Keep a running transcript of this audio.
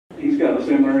he's got a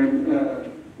similar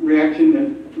reaction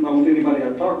that most anybody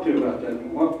I've talked to about that.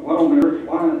 What on earth?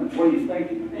 Why? What are you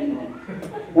thinking? You know,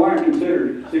 why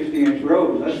consider 60-inch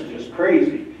rows? That's just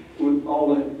crazy. With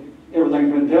all that,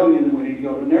 everything's been telling you that we need to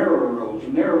go to narrower rows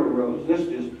and narrower rows. This is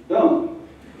just dumb.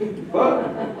 But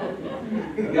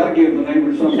you got to give the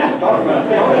neighbors something to talk about.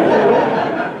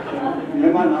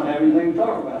 They might not have anything to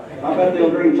talk about. I bet they'll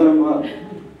dream something up.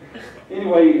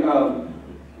 Anyway, a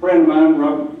friend of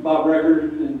mine, Bob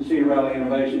Record in Cedar Valley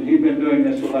Innovation, he's been doing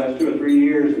this for the last 2 or 3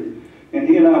 years, and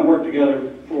he and I worked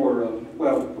together for,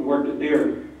 well, we worked at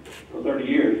Deere for 30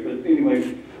 years, but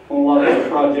anyway, on a lot of other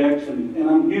projects, and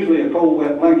I'm usually a cold,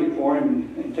 wet blanket for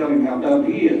him and tell him how dumb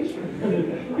he is.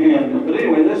 But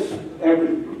anyway, this, after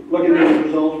looking at his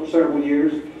results for several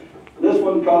years, this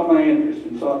one caught my interest,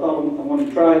 and so I thought I wanted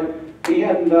to try it. He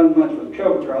hadn't done much with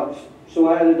cover crops, so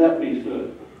I added that piece to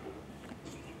it.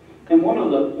 And one of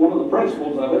the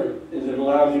principles of it is it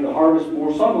allows you to harvest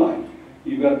more sunlight.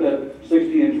 You've got that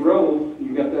 60-inch row,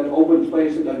 you've got that open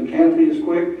space that doesn't canopy as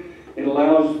quick. It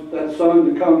allows that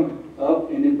sun to come up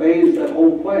and it bathes that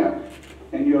whole plant,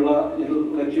 and it'll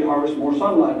let you harvest more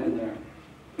sunlight in there.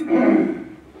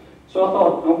 So I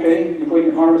thought, okay, if we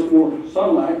can harvest more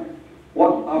sunlight,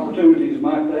 what opportunities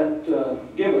might that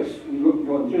give us?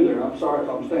 Going through there, I'm sorry if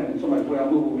I'm standing in somebody's way,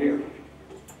 I'll move over here.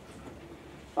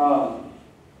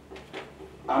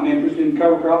 I'm interested in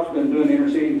cover crops, been doing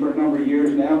interseeding for a number of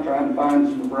years now, trying to find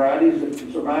some varieties that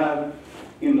can survive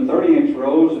in the 30-inch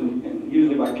rows, and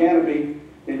usually by canopy,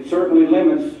 it certainly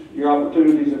limits your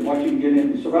opportunities and what you can get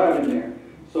in to survive in there.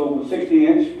 So with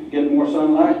 60-inch, getting more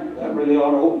sunlight, that really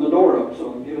ought to open the door up,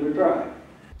 so give it a try.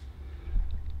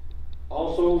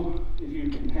 Also, if you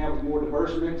can have a more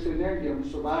diverse mix in there, give them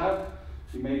survive.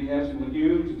 You may have some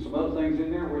legumes and some other things in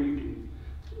there where you can,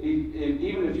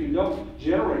 even if you don't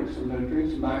generate some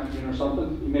nutrients, some nitrogen or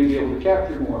something, you may be able to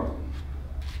capture more of them.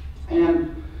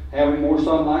 And having more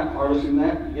sunlight, harvesting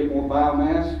that, you get more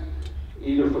biomass,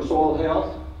 either for soil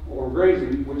health or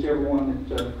grazing, whichever one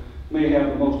that may have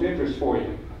the most interest for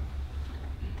you.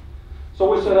 So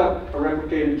we set up a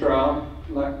replicated trial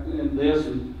like in this,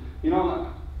 and you know,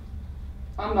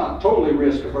 I'm not totally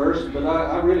risk averse, but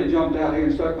I really jumped out here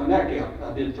and stuck my neck out.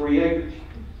 I did 3 acres.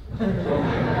 So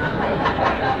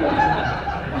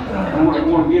I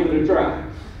want to give it a try.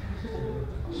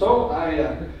 So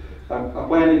I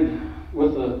planted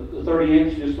with the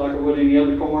 30-inch, just like I would any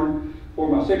other corn. For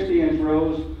my 60-inch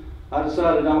rows, I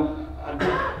decided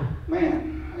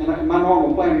man, and my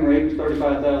normal planting rate is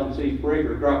 35,000 seeds per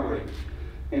acre drop rate.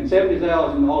 And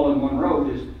 70,000 all in one row,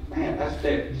 just, man, that's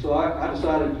thick. So I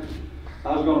decided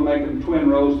I was going to make them twin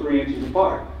rows 3 inches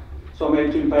apart. So I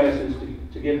made 2 passes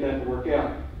to get that to work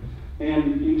out.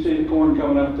 And you can see the corn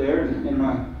coming up there, and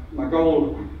my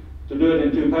goal to do it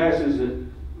in 2 passes, that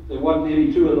there wasn't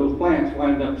any 2 of those plants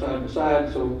lined up side by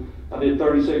side, so I did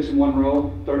 36 in one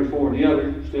row, 34 in the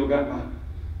other, still got my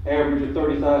average of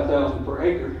 35,000 per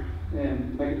acre,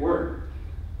 and make it work.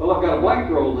 Well, I've got a blank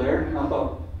row there, and I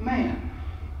thought, man,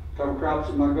 cover crops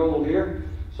is my goal here,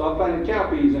 so I planted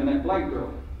cowpeas in that blank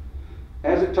row.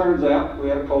 As it turns out, we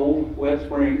had a cold, wet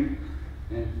spring,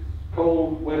 and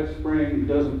cold, wet spring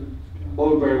doesn't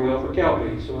bode very well for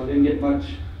cowpeas, so I didn't get much,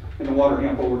 and the water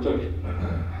hemp overtook it.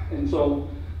 And so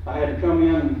I had to come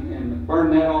in and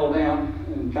burn that all down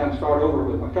and kind of start over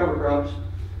with my cover crops.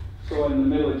 So in the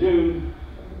middle of June,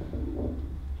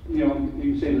 you know,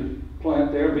 you can see the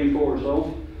plant there, V4 or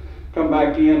so, come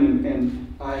back in,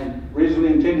 and I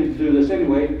originally intended to do this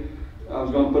anyway. I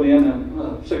was going to put in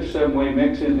a 6 or 7 way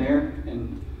mix in there,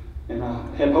 and I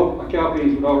had hoped my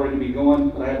cowpeas would already be going,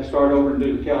 but I had to start over and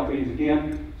do the cowpeas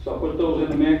again. So I put those in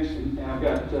the mix, and I've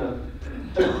got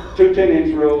two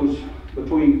 10-inch rows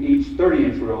between each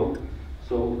 30-inch row.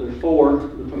 So there's 4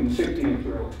 between the 60-inch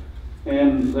row.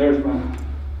 And there's my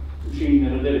machine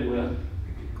that I did it with.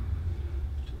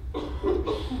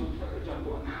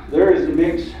 There is the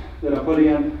mix that I put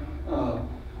in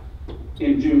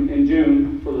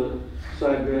June for the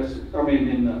side dress,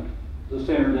 in the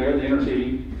center there, the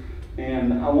interseeding.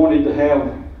 And I wanted to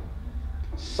have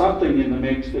something in the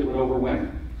mix that would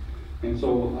overwinter. And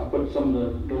so I put some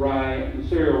of the rye, the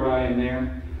cereal rye in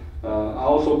there. I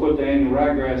also put the annual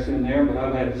ryegrass in there, but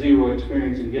I've had 0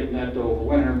 experience in getting that to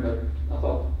overwinter. But I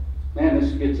thought, man,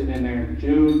 this gets it in there in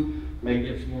June, may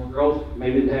get some more growth,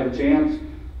 maybe it'd have a chance.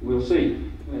 We'll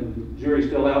see. And the jury's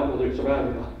still out whether it survives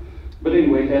or not. But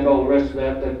anyway, had all the rest of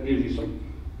that. That gives you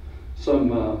some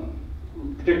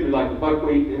particularly like the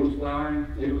buckwheat. It was flowering.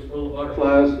 It was full of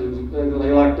butterflies.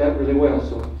 They liked that really well.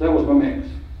 So that was my mix.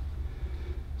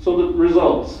 So the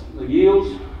results, the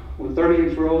yields with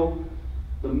 30-inch row,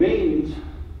 the means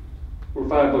were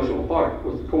 5 bushel apart,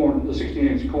 with the corn, the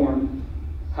 16-inch corn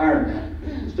higher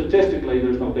than that. Statistically,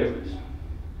 there's no difference.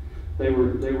 They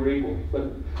were equal.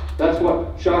 But that's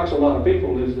what shocks a lot of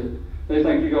people, is that they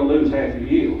think you're going to lose half your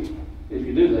yield if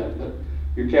you do that. But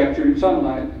you're capturing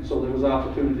sunlight, and so there was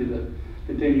opportunity to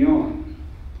continue on.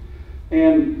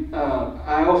 And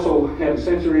I also had a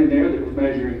sensor in there that was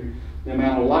measuring the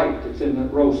amount of light that's in the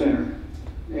row center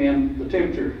and the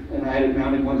temperature, and I had it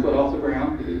mounted 1 foot off the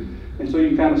ground. And so you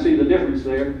can kind of see the difference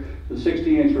there. The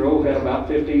 60-inch row had about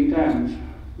 15 times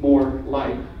more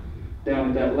light down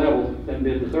at that level than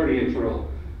did the 30-inch row.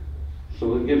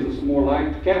 So it gives us more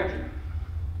light to capture.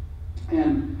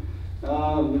 And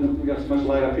we got so much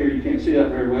light up here you can't see that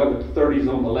very well, but the 30's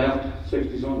on the left,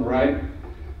 60's on the right.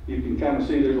 You can kind of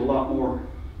see there's a lot more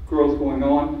growth going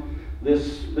on.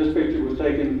 This picture was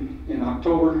taken in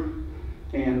October,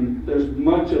 and there's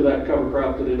much of that cover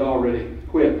crop that had already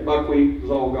quit. Buckwheat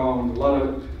was all gone, a lot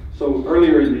of it. So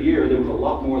earlier in the year, there was a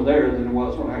lot more there than there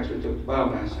was when I actually took the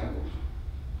biomass samples.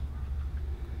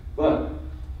 But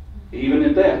even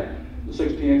at that, the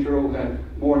 60-inch row had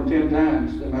more than 10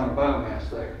 times the amount of biomass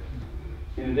there.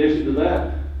 In addition to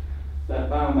that, that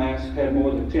biomass had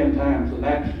more than 10 times the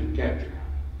nitrogen capture.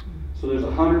 So there's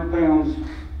 100 pounds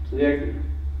to the acre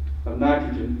of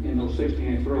nitrogen in those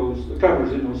 60-inch rows, the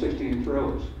covers in those 60-inch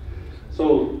rows.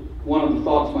 So one of the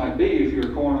thoughts might be, if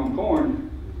you're corn on corn,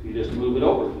 you just move it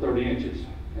over 30 inches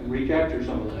and recapture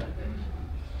some of that.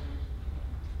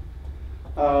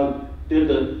 Did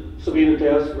the Savita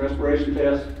test, respiration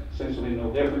test, essentially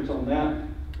no difference on that.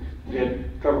 We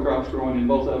had cover crops growing in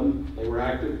both of them. They were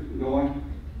active and going.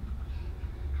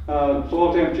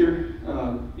 Soil temperature,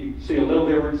 you can see a little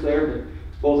difference there, but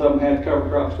both of them had cover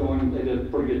crops going. They did a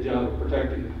pretty good job of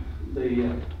protecting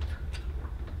the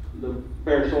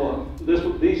bare soil.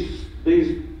 These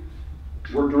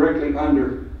were directly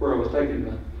under where I was taking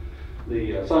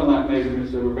the sunlight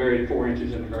measurements that were buried 4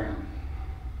 inches in the ground.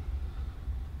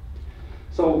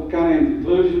 So, kind of in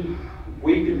conclusion,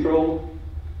 weed control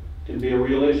can be a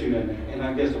real issue in there. And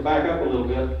I guess to back up a little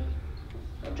bit,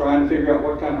 I'm trying to figure out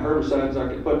what kind of herbicides I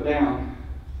could put down,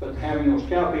 but having those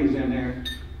cowpeas in there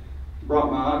brought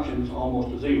my options almost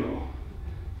to zero.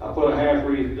 I put a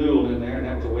half-wreath dual in there, and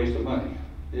that was a waste of money.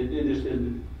 It just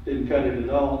didn't cut it at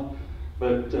all.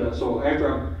 But so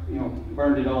after I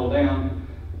burned it all down,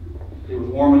 it was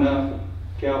warm enough.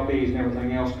 Cowpeas and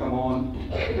everything else come on.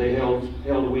 They held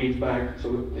the weeds back,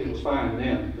 so it was fine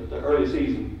then. But the early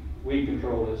season weed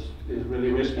control is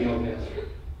really risky on this.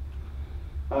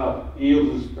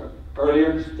 Yields is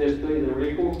earlier, statistically they were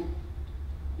equal.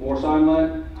 More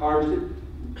sunlight harvested,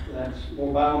 that's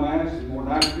more biomass and more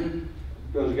nitrogen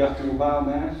because you got more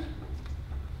biomass.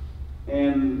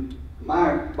 And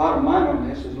my bottom line on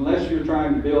this is, unless you're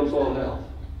trying to build soil health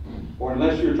or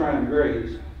unless you're trying to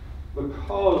graze,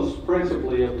 because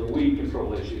principally of the weed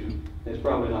control issue, it's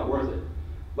probably not worth it.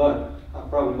 But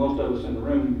probably most of us in the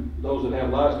room, those that have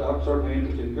livestock, certainly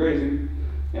interested in grazing,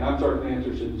 and I'm certainly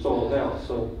interested in soil health.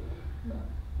 So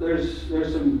there's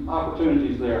some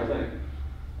opportunities there, I think.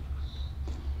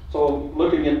 So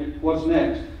looking at what's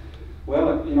next,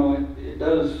 well, it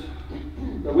does,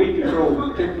 the weed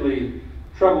control particularly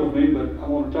troubles me, but I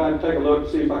want to try to take a look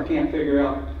and see if I can't figure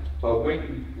out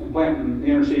weeding and planting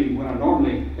interseeding when I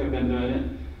normally have been doing it.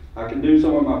 I can do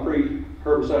some of my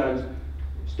pre-herbicides,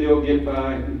 still get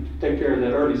by and take care of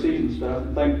that early season stuff,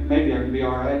 and think maybe I can be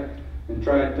all right, and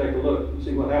try to take a look and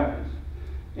see what happens.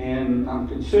 And I'm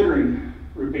considering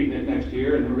repeating it next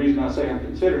year, and the reason I say I'm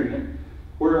considering it,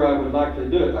 where I would like to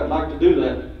do it, I'd like to do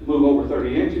that, move over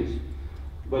 30 inches,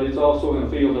 but it's also in a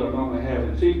field that I normally have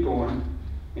in seed corn,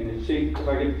 and if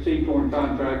I get the seed corn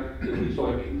contract, it'll be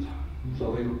soybeans.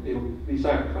 So it'll be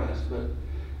sacrificed. But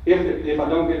if I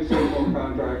don't get the seed corn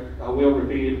contract, I will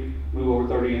repeat it, move over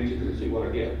 30 inches and see what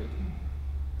I get.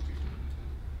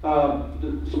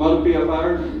 Some other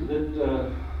PFIs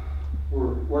that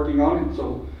we're working on it,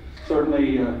 so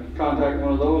certainly contact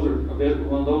one of those or visit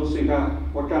one of those, see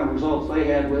what kind of results they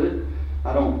had with it.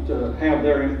 I don't have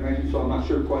their information, so I'm not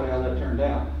sure quite how that turned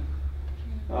out.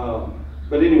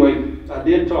 But anyway, I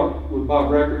did talk with Bob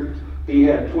Record. He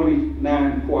had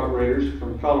 29 cooperators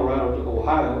from Colorado to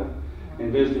Ohio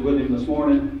and visited with him this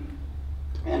morning.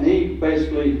 And he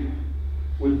basically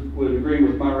would agree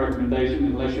with my recommendation,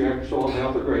 unless you have soil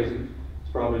health or grazing.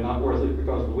 It's probably not worth it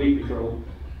because of the weed control.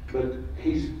 But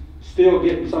he's still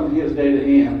getting some of his data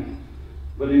in.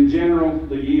 But in general,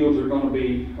 the yields are going to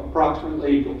be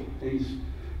approximately equal.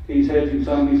 He's hedging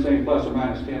some, he's saying plus or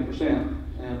minus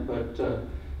 10%. But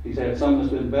he's had some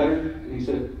that's been better. And he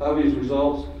said of his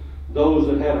results, those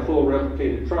that had a full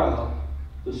replicated trial,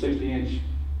 the 60-inch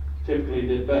typically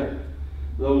did better.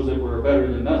 those that were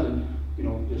better than nothing, you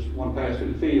know, just one pass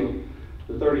through the field,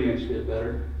 the 30-inch did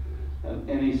better.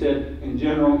 And he said, in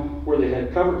general, where they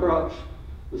had cover crops,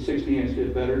 the 60-inch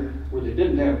did better. Where they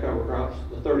didn't have cover crops,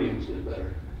 the 30-inch did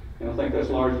better. And I think that's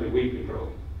largely weed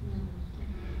control.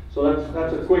 So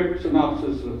that's a quick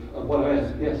synopsis of what I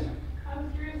asked. Yes? I was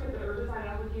curious with the herbicide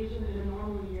application in a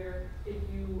normal year, if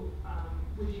you,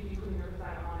 would you be putting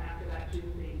herbicide on after that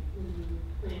June date when you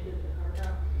planted the cover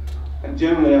crop? And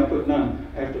generally, I put none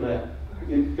after that.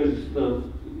 Because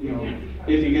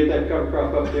if you get that cover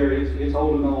crop up there, it's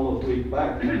holding all those weeds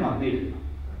back and they're not needed.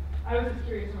 I was just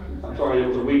curious. I'm sorry, it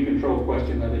was a weed control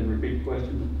question. I didn't repeat the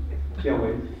question. Yeah,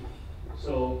 Wade.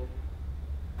 So,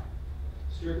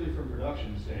 strictly from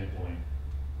production standpoint,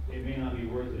 it may not be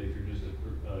worth it if you're just a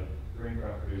grain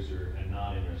crop producer and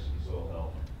not interested in soil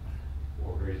health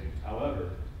or grazing.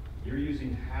 However, you're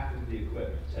using half of the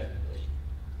equipment technically,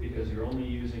 because you're only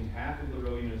using half of the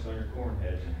row units on your corn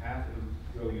heads and half of the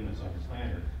row units on your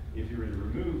planter. If you were to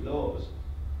remove those,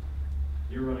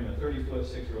 you're running a 30-foot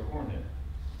 6-row corn head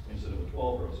instead of a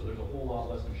 12-row, so there's a whole lot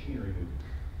less machinery moving.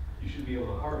 You should be able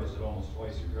to harvest at almost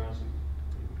twice your ground speed.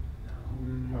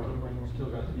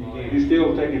 You're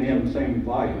still taking in the same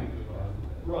volume.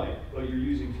 Right, but you're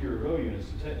using fewer row units,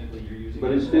 so technically you're using...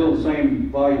 But it's still the same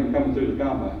volume coming through the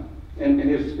combine. And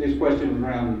his question was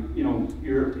around, you know,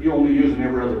 you're only using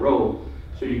every other row,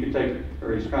 so you can take,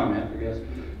 or his comment, I guess,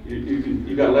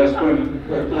 you got less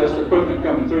equipment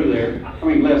coming through there. I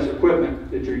mean, less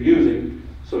equipment that you're using,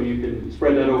 so you can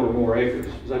spread that over more acres.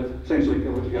 Is that essentially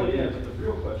what you got? Well, yeah, but the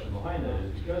real question behind that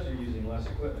is because you're using less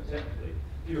equipment technically,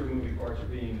 fewer moving parts are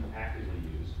being actively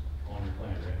used on your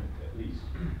planter, at least.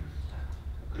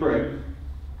 Correct.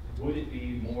 Would it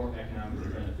be more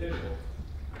economically beneficial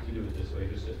to do it this way,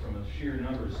 just from a sheer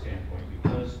numbers standpoint,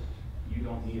 because you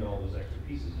don't need all those extra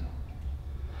pieces now,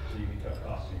 so you can cut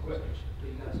costs and equipment?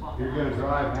 You're going to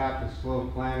drive half the slow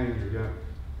planting, you're going to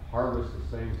harvest the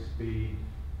same speed,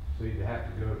 so you'd have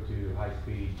to go to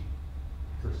high-speed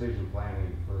precision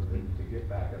planting to get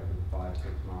back up to the 5-6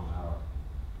 mile an hour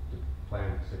to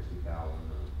plant 60,000 or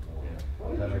more. Yeah.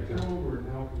 Why don't you come over and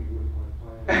help me with my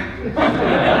plan?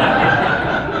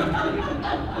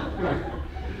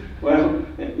 Well,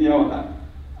 you know,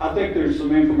 I think there's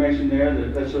some information there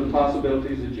that's some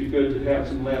possibilities that you could have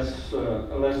some less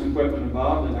equipment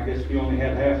involved, and I guess if you only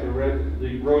had half the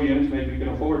row units, maybe you can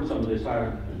afford some of this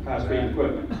high-speed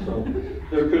equipment. So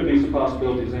there could be some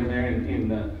possibilities in there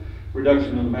in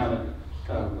reduction of the amount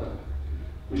of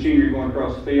machinery going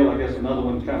across the field. I guess another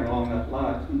one kind of along that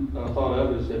line thought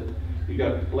of is that you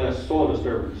got less soil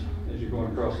disturbance as you're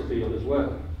going across the field as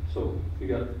well. So you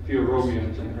got fewer row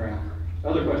units in the ground.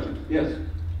 Other questions? Yes?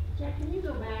 Jack, can you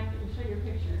go back and show your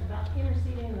picture about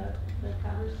interseeding the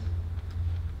covers?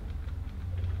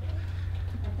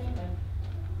 I think I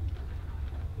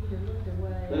either looked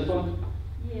away. This one?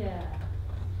 Yeah.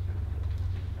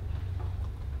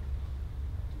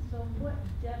 So what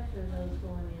depth are those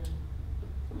going in?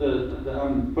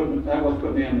 I was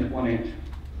putting in at 1 inch.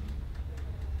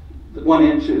 The 1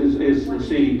 inch is the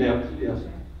seeding depth, yes.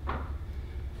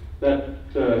 That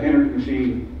Henry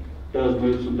machine does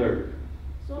move some dirt,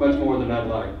 So much more than I'd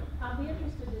like. I'll be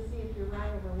interested to see if you're right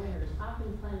over winters.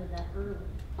 Often planted that early,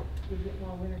 you get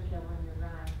more winter kill when you're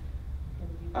right.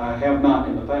 I have not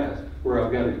in the past, where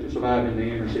I've got it to survive in the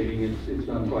interseeding. It's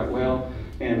done quite well.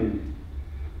 And,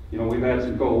 you know, we've had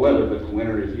some cold weather, but the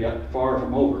winter is yet far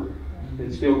from over.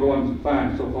 It's still going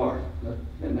fine so far.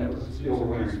 And that was the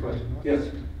overwintering question. Yes?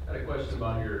 I had a question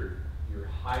about your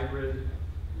hybrid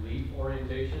leaf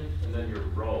orientation and then your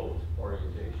row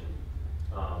orientation.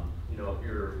 You know, if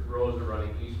your rows are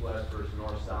running east-west versus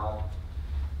north-south,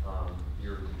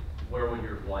 where would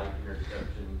your blight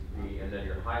interception be? And then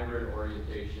your hybrid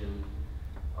orientation,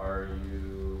 are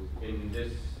you, in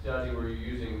this study, were you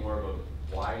using more of a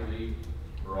wide leaf,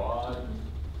 broad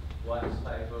flex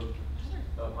type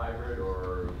of hybrid,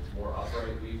 or more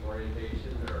upright leaf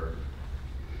orientation, or?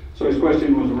 So his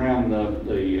question was around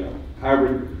the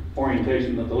hybrid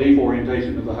orientation, the leaf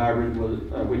orientation of the hybrid,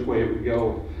 which way it would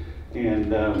go.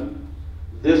 And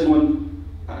this one,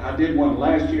 I did one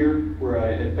last year where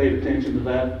I had paid attention to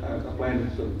that. I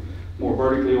planted some more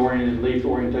vertically oriented leaf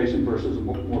orientation versus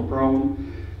more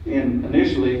prone. And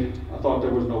initially, I thought there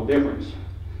was no difference.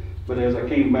 But as I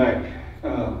came back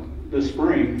this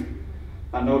spring,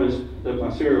 I noticed that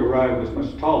my cereal rye was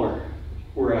much taller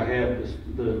where I had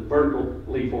the vertical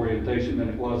leaf orientation than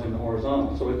it was in the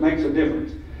horizontal. So it makes a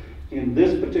difference. In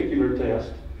this particular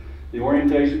test, the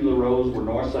orientation of the rows were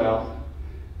north-south,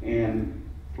 and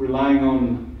relying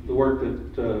on the work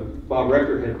that Bob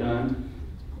Recker had done,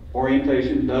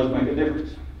 orientation does make a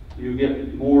difference. you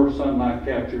get more sunlight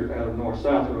capture out of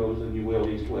north-south rows than you will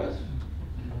east-west.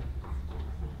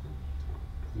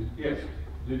 Yes?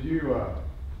 Did you,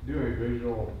 do a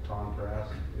visual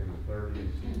contrast in the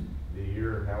 30s, the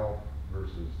ear health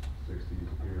versus 60s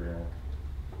ear health?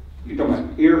 You talking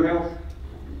about ear health?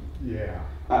 Yeah.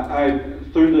 I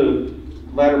through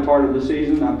the latter part of the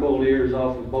season, I pulled ears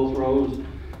off of both rows,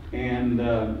 and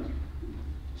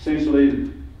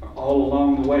essentially all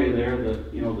along the way there,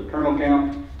 the kernel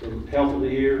count, the health of the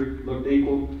ear looked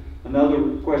equal.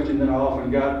 Another question that I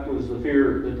often got was the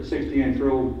fear that the 60-inch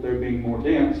row, there being more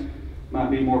dense,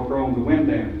 might be more prone to wind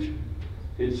damage.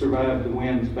 It survived the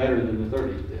winds better than the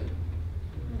 30s did,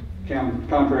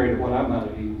 contrary to what I might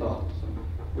have even thought. So.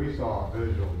 We saw a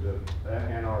visual dip,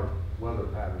 and our weather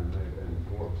pattern may have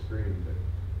been more extreme, but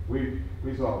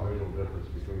we saw a visual difference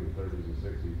between the 30s and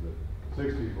 60s. The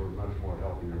 60s were much more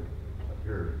healthier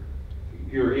appearing.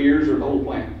 Your ears or the whole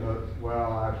plant?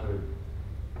 Well, actually,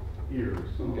 ears.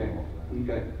 Okay,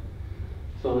 okay.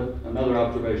 So that, another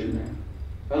observation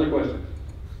there. Other questions?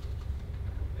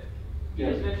 You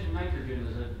Yes. just mentioned nitrogen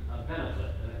as a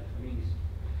benefit. I mean,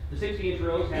 the 60-inch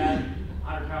rows had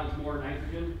 100 pounds more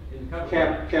nitrogen in the cover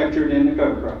crop. Captured in the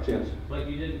cover crops, yes. But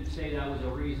you didn't say that was a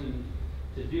reason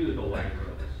to do the white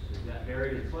rows. Is that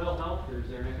buried in soil health, or is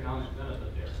there an economic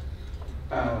benefit there?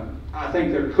 I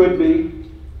think there could be.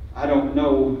 I don't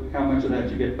know how much of that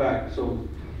you get back. So,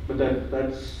 but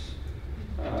that's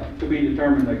to be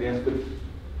determined, I guess. But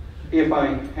if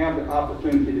I have the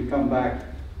opportunity to come back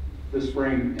this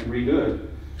spring and redo it,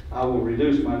 I will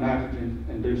reduce my nitrogen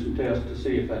and do some tests to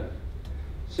see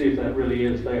if that really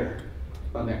is there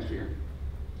by next year.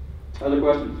 Other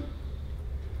questions?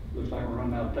 Looks like we're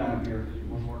running out of time here.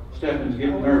 One more. Stephanie's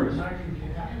getting nervous.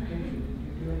 Nitrogen application,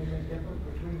 did you do anything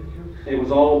different between the two? It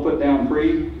was all put down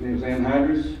pre, and it was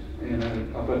anhydrous, and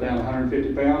I put down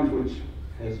 150 pounds, which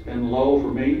has been low for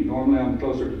me. Normally I'm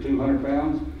closer to 200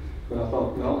 pounds, but I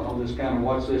thought, well, I'll just kind of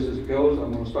watch this as it goes.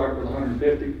 I'm going to start with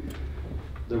 150.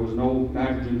 There was no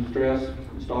nitrogen stress.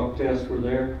 The stock tests were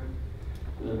there.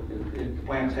 The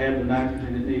plants had the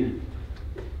nitrogen it needed.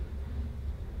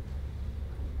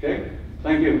 Okay,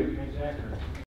 thank you. Exactly.